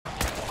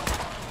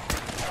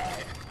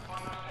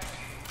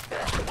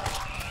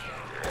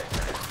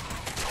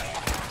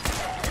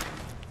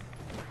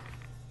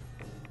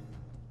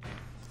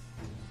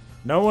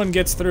No one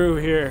gets through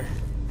here.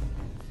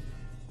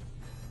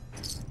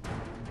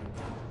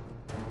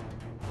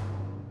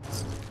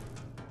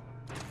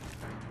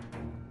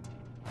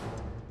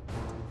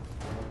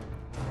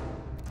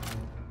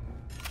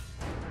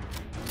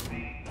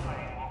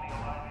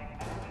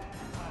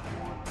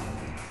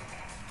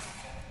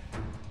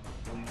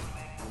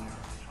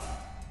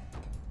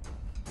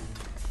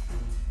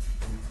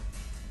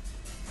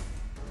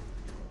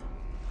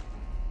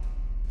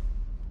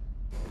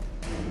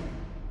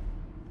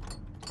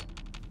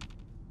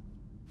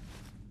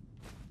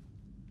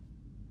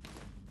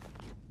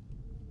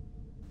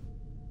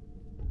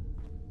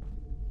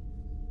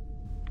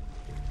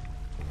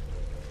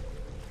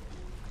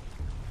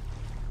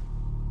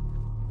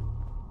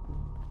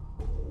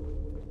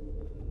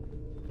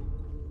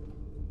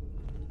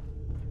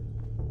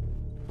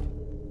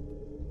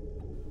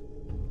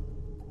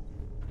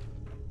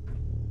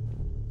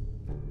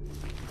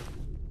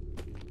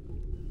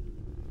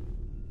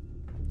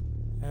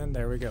 And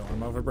there we go.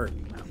 I'm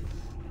overburdened now.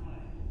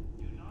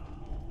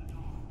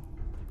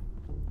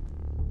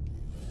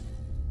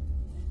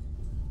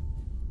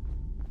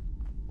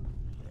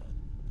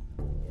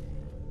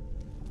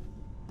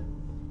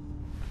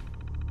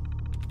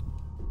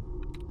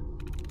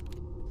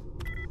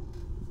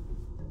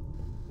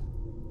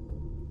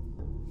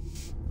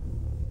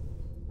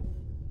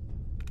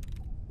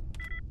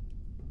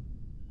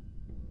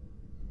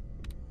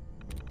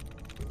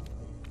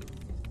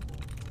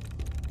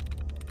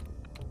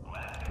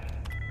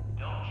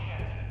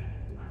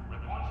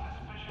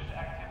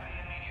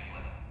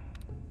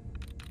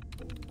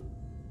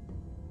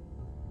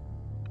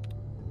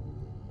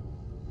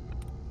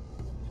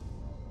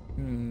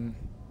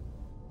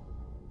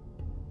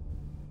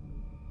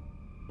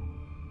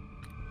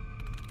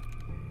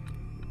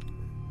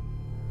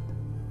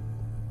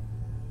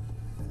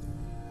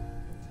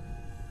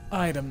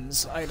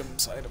 Items,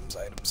 items, items,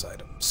 items,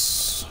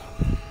 items.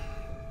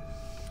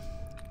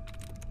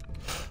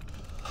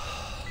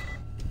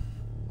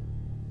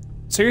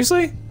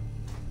 Seriously?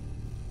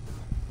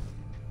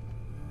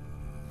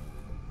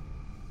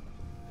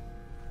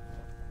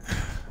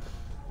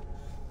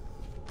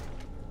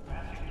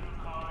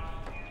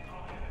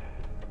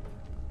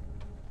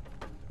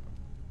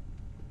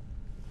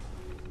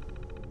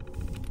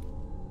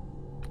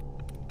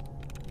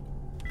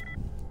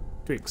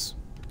 Twigs.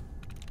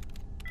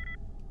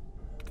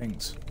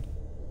 Things.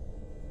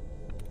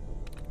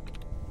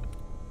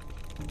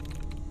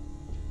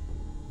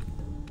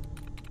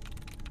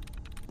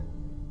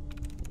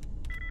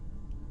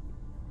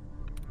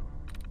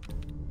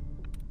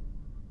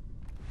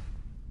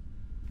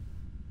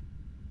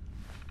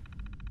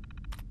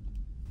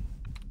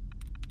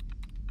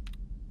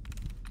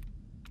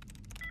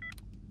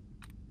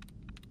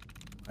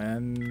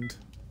 And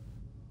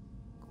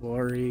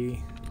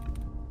glory.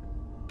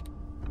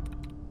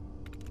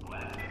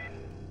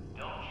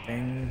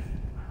 Thing.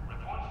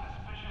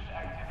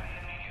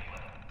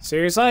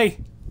 Seriously?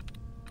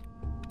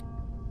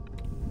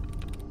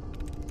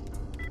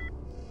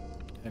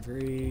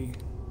 Every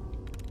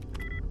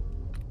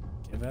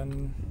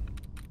given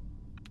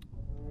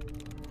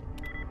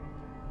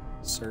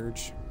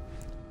surge.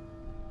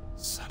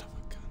 Son of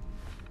a gun.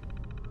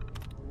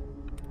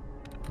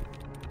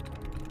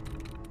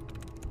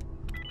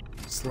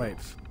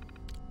 Slave.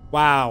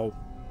 Wow.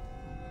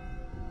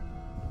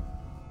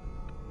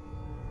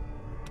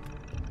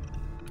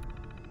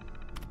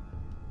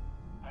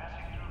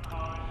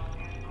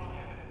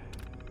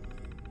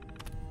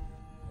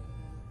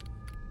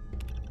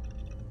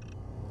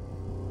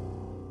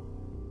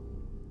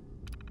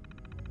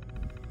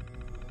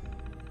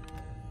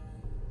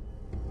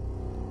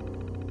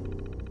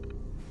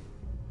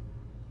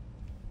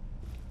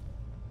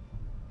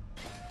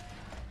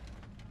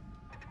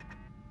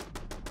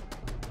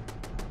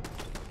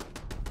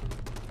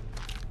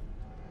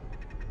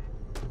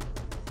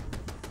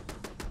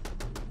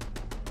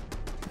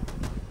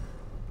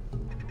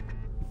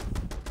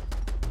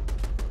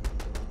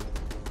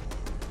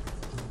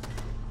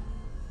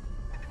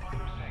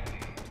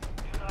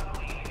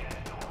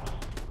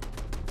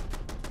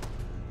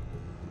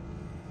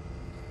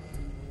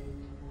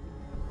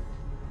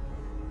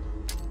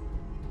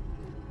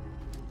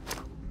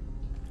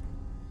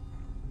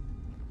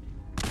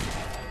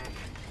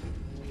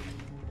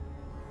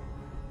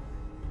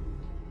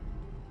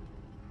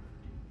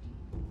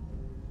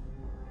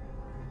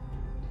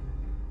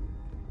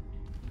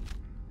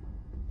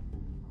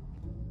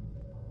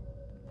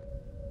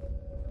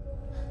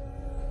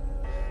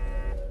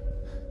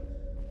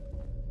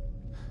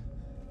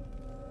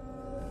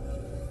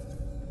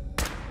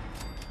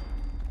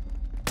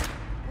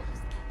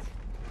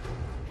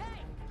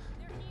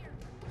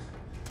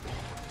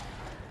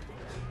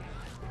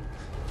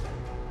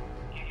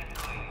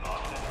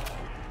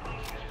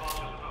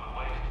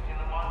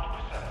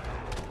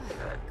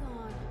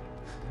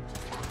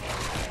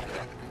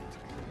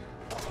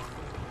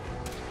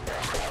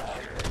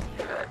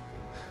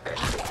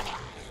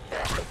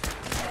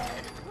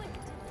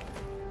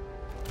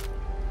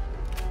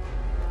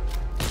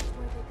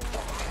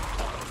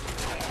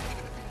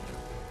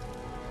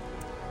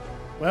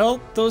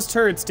 Well, those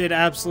turrets did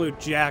absolute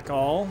jack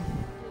all.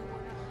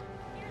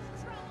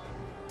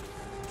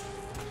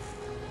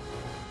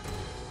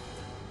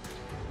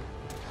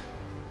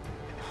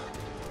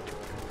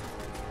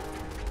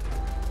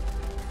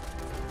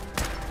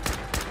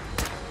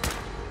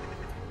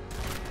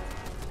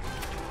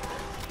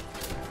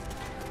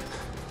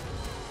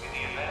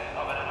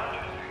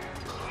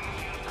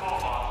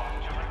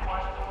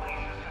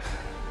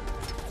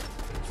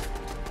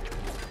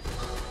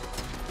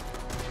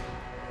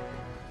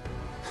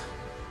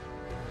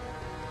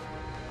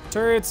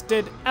 Turrets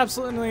did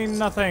absolutely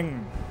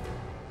nothing.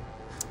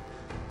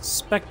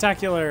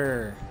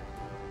 Spectacular.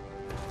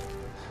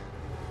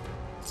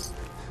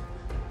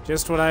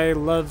 Just what I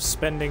love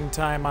spending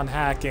time on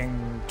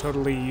hacking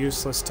totally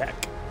useless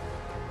tech.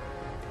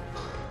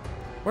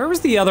 Where was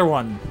the other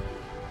one?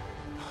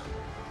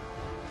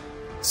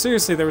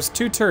 Seriously, there was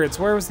 2 turrets.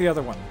 Where was the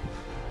other one?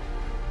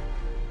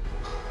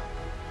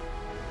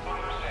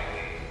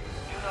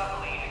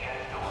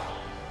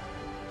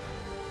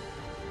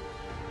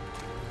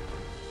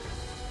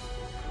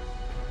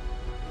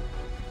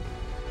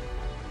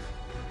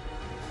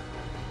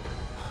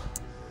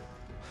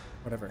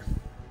 Whatever.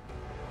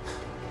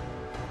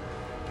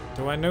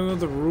 Do I know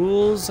the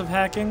rules of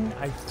hacking?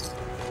 I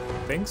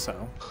think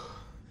so.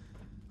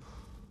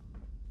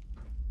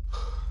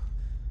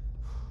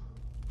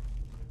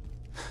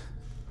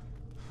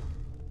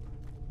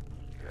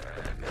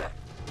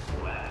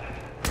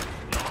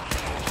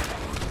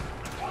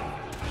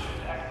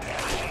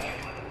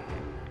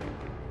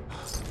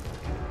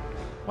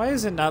 Why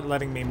is it not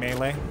letting me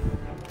melee?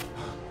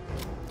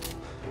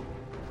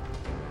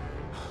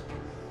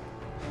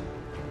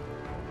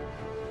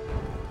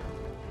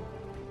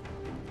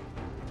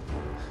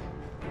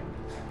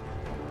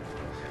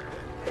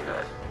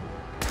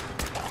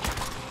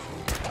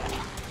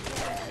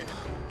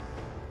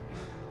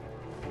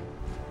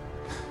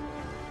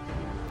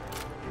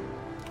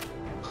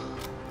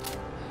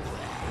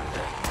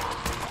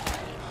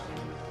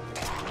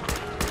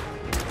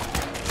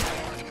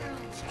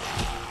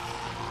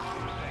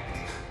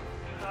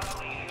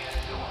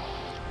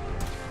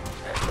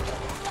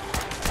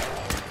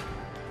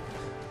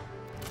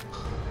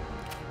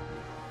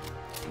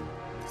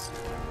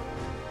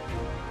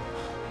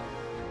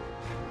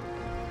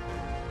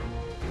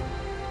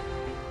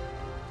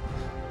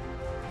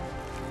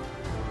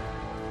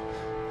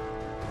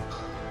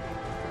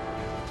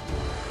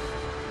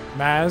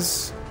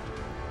 Maz,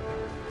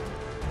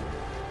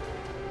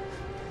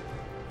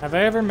 have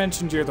I ever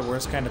mentioned you're the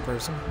worst kind of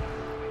person?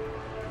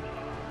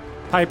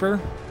 Piper,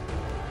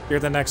 you're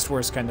the next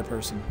worst kind of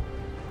person.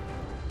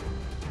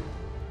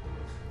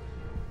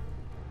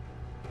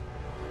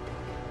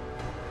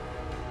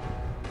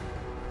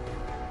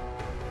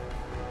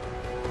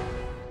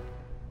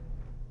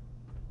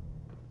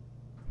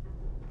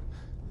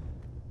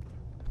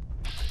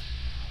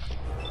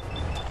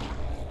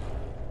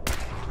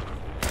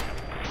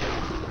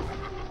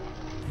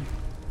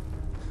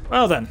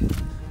 Well then.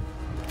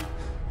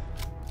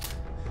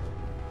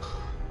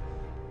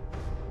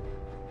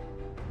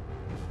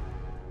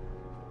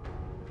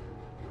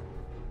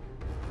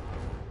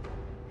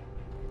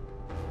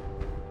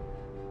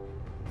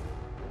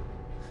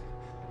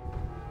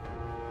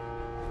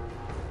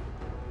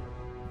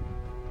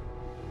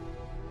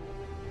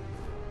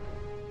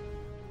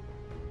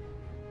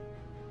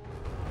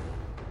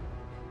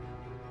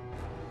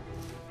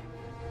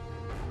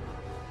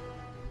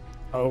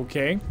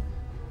 Okay.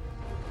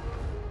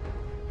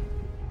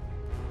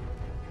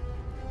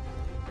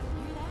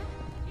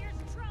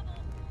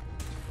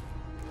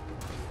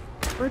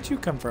 Where'd you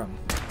come from?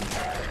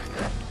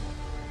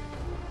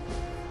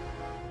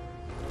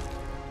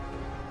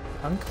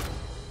 Punk?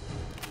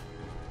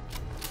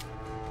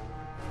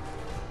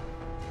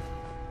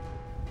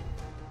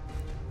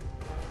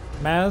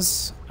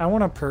 Maz, I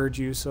want to purge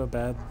you so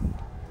bad.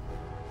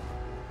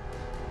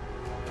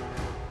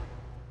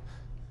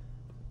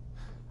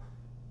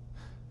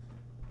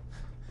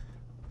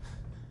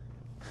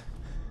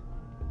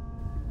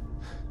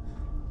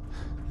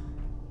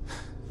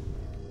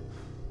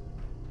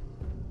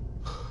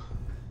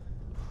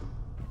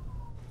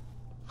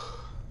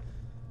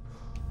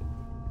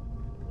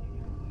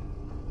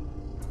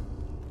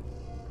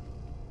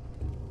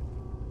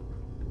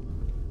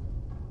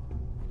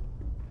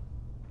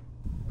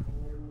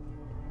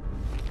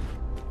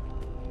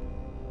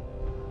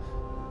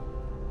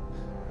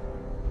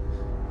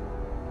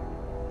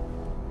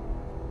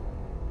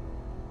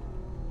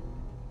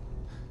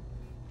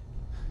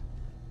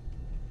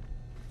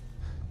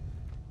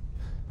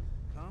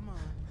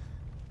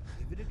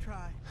 Give it a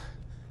try.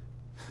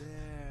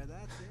 There,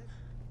 that's it.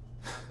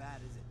 Not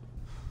bad, is it?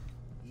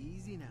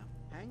 Easy now.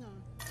 Hang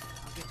on.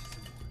 I'll get you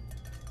some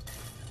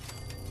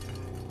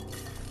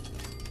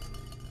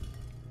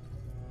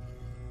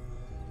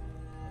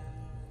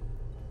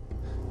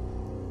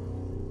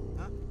more.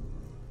 Huh?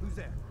 Who's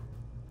there?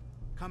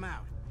 Come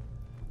out.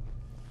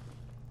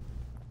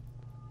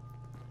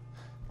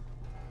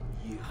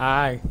 You.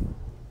 Hi.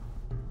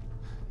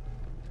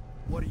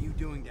 What are you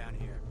doing down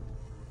here?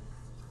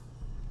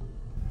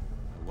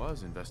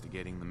 was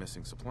investigating the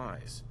missing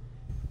supplies.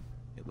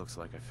 It looks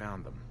like I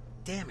found them.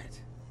 Damn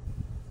it.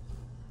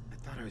 I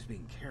thought I was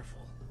being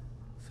careful.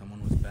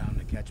 Someone was bound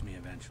to catch me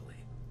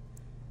eventually.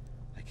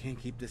 I can't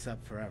keep this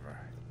up forever.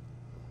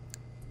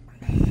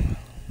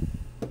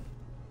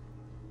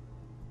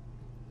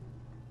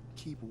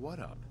 Keep what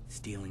up?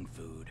 Stealing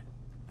food.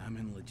 I'm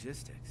in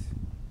logistics.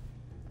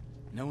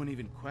 No one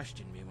even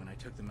questioned me when I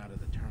took them out of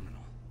the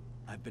terminal.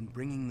 I've been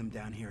bringing them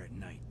down here at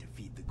night to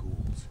feed the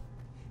ghouls.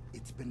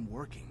 It's been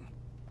working.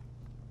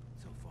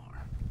 So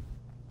far.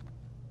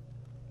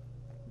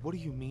 What do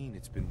you mean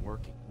it's been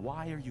working?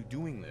 Why are you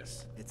doing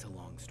this? It's a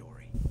long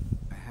story.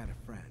 I had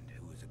a friend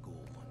who was a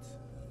ghoul once.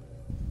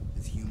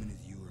 As human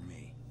as you or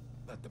me.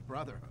 But the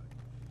Brotherhood.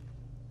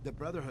 The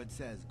Brotherhood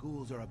says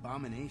ghouls are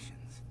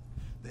abominations.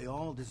 They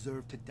all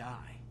deserve to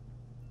die.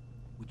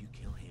 Would you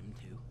kill him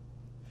too?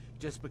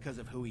 Just because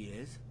of who he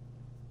is?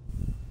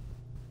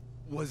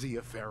 Was he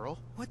a feral?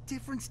 What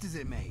difference does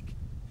it make?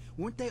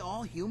 Weren't they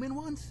all human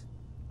once?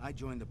 I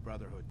joined the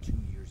Brotherhood 2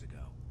 years ago.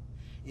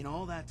 In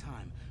all that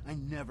time, I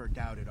never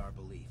doubted our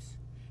beliefs.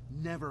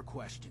 Never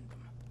questioned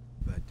them.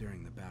 But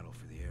during the battle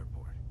for the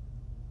airport,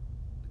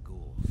 the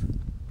ghouls,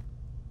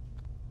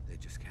 they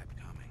just kept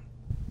coming.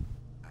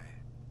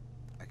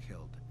 I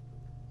killed,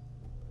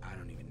 I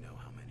don't even know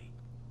how many.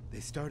 They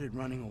started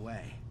running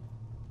away.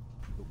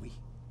 But we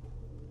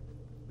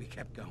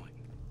kept going.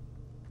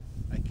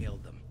 I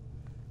killed them.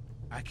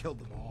 I killed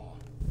them all.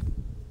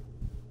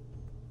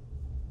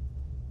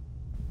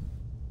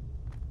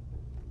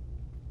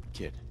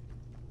 Kid,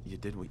 you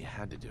did what you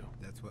had to do.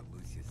 That's what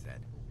Lucia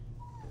said.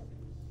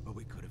 But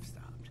we could have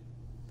stopped.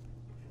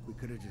 We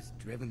could have just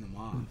driven them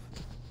off.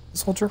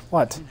 Soldier,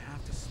 what? We didn't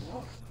have to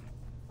slaughter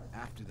them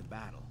after the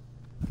battle.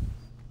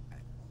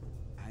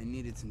 I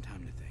needed some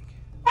time to think.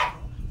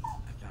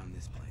 I found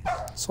this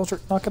place. Soldier,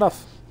 knock it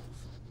off.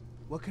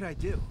 What could I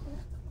do?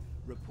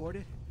 Report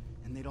it,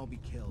 and they'd all be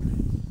killed.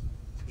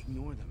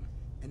 Ignore them,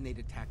 and they'd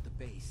attack the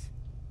base.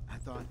 I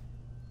thought,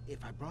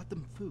 if I brought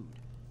them food,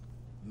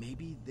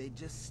 maybe they'd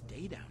just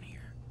stay down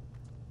here.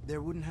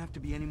 There wouldn't have to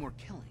be any more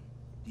killing.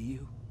 Do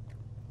you?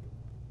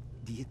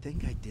 Do you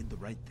think I did the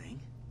right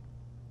thing?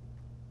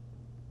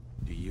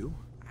 Do you?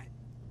 I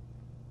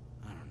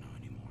don't know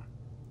anymore.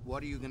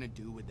 What are you gonna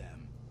do with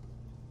them?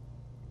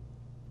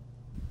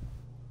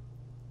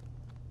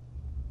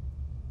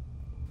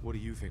 What do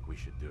you think we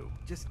should do?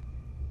 Just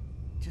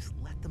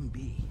let them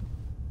be.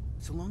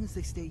 So long as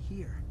they stay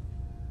here,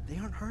 they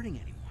aren't hurting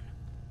anyone.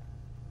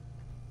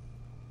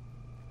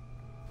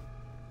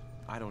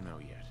 I don't know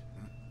yet.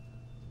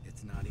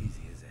 It's not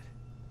easy, is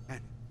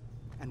it?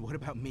 And what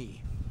about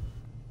me?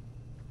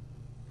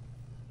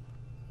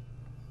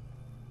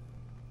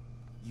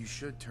 You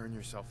should turn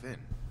yourself in.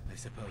 I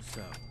suppose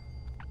so.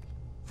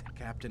 The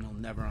captain will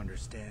never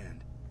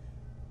understand.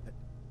 But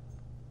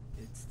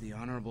it's the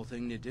honorable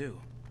thing to do.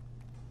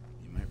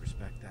 You might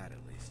respect that, at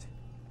least.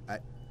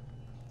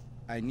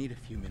 I need a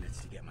few minutes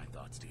to get my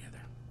thoughts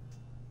together.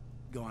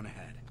 Go on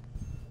ahead.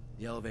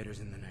 The elevator's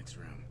in the next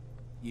room.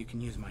 You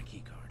can use my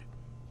key card.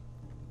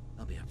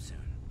 I'll be up soon.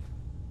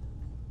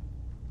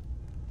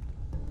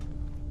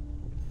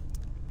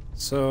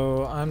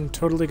 So I'm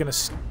totally gonna.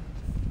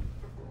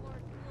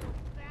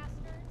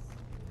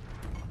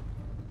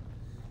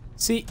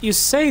 See, you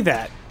say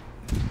that.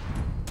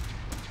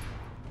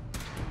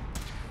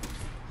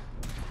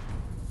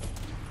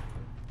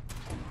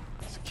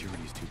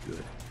 Security's too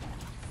good.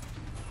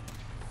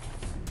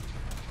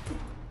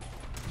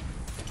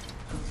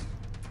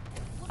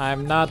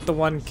 I'm not the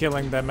one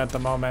killing them at the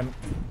moment.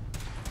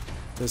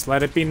 Just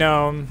let it be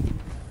known.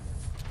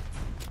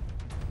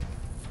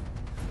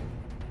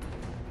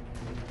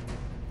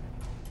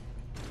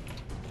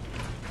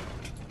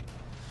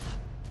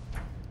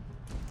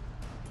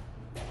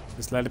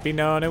 Just let it be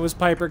known it was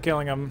Piper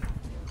killing him.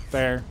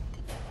 There.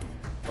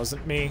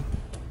 Wasn't me.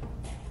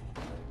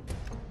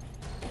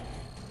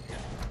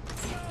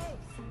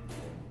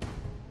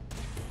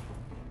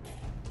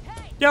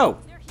 Yo!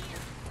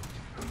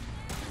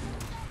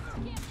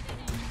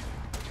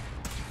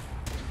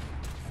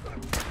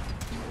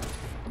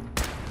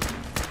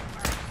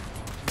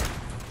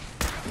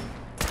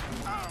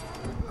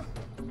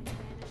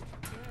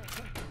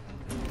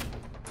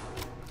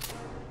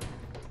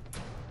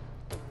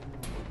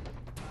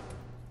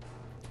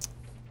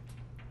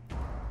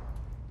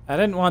 I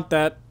didn't want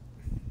that.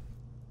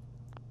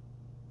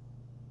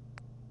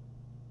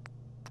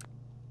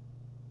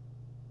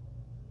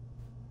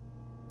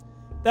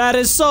 That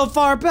is so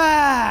far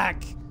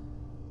back!